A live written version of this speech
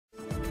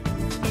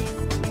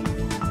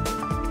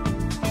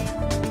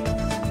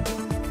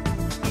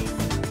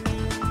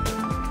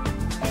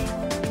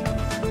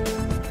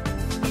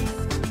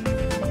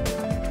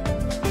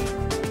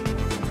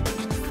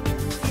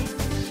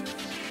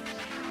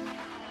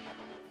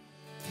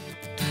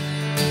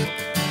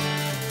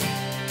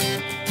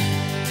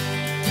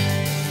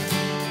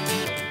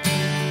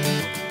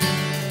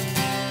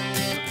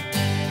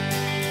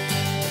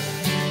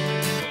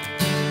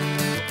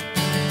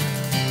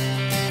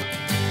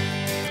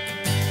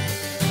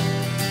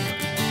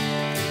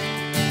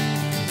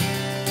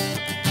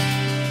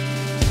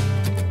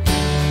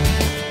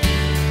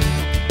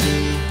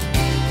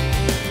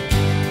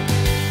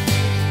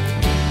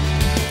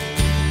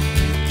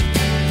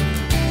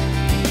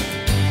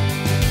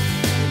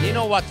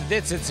what?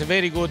 It's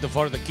very good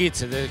for the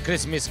kids. The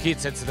Christmas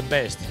kids, it's the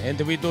best. And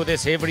we do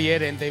this every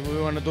year, and we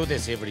want to do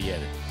this every year.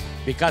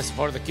 Because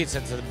for the kids,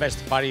 it's the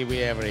best party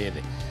we ever had.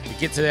 The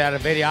kids, they are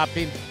very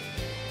happy.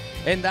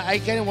 And I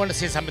kind of want to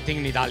say something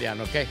in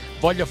Italian, ok?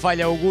 Voglio fare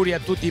gli auguri a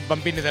tutti i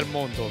bambini del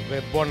mondo.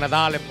 Buon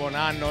Natale, buon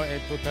anno e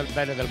tutto il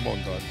bene del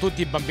mondo.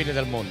 Tutti i bambini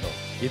del mondo,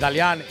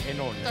 italiani e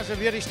non. Estás a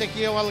ver, isto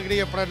aqui é uma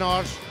alegria para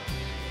nós.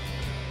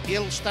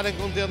 Eles estarem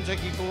contentes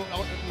aqui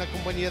na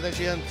companhia da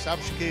gente,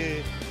 sabes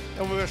que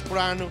é uma vez por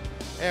ano,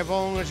 é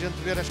bom a gente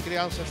ver as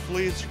crianças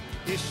felizes.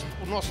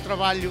 O nosso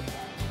trabalho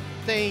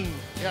tem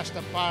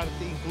esta parte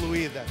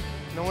incluída,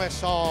 não é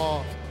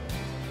só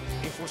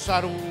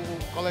enforçar o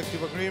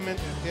Collective Agreement,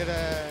 ter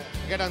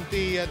a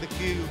garantia de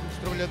que os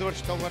trabalhadores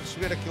estão a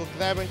receber aquilo que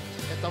devem,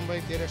 é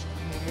também ter estes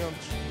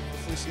momentos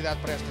de felicidade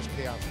para estas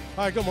crianças.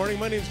 Hi, good morning.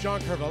 My name is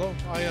John Carvello.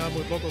 I am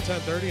with Local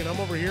 1030, and I'm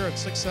over here at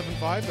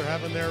 675. They're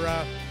having their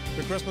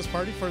Christmas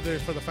party for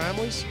the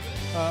families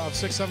of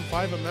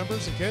 675 and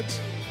members and kids.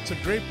 It's a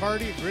great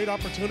party, a great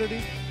opportunity.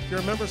 If you're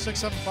a member of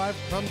 675,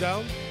 come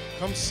down,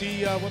 come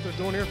see what they're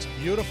doing here. It's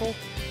beautiful.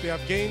 They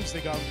have games.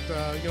 They got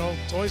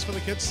toys for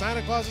the kids.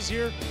 Santa Claus is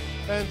here,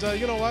 and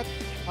you know what?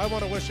 I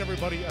want to wish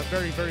everybody a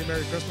very, very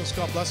Merry Christmas.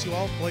 God bless you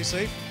all. Play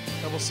safe,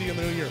 and we'll see you in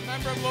the new year.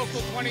 Member of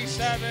Local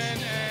 27,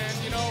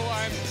 and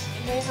I'm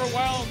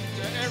overwhelmed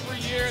every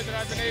year that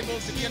I've been able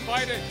to be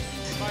invited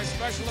by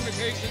special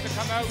invitation to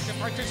come out and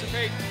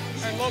participate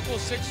in Local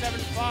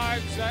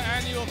 675's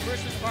annual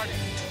Christmas party.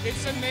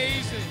 It's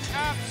amazing,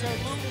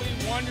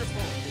 absolutely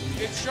wonderful.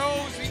 It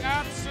shows the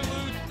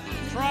absolute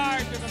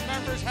pride that the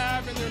members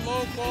have in their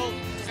local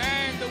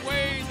and the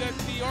way that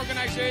the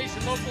organization,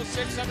 Local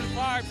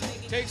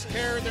 675, takes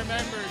care of their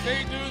members.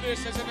 They do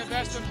this as an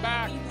investment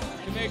back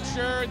to make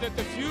sure that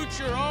the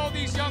future, all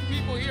these young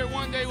people here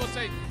one day will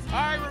say,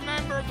 I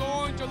remember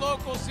going to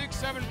Local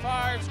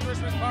 675's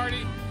Christmas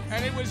party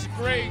and it was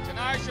great, and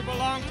I should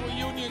belong to a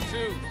union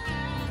too.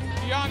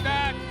 Beyond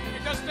that,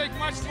 it doesn't take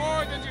much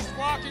more than just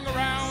walking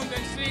around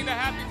and seeing the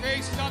happy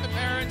faces on the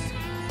parents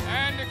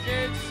and the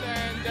kids,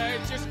 and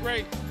it's just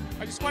great.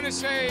 I just want to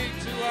say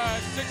to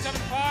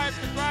 675,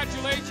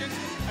 congratulations.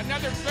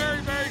 Another very,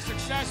 very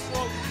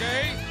successful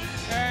day.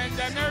 And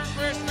Merry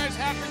Christmas,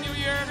 Happy New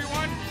Year,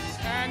 everyone.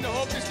 And I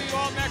hope to see you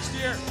all next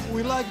year.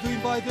 We like to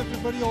invite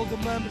everybody, all the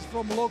members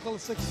from Local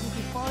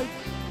 675,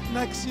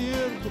 next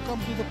year to come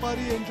to the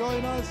party and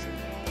join us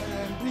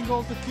and bring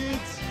all the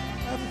kids,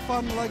 have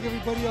fun like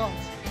everybody else.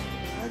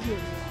 Thank you.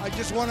 I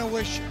just want to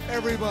wish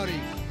everybody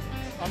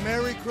a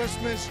Merry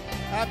Christmas,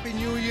 Happy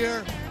New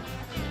Year,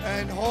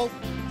 and hope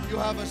you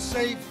have a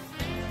safe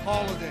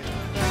holiday.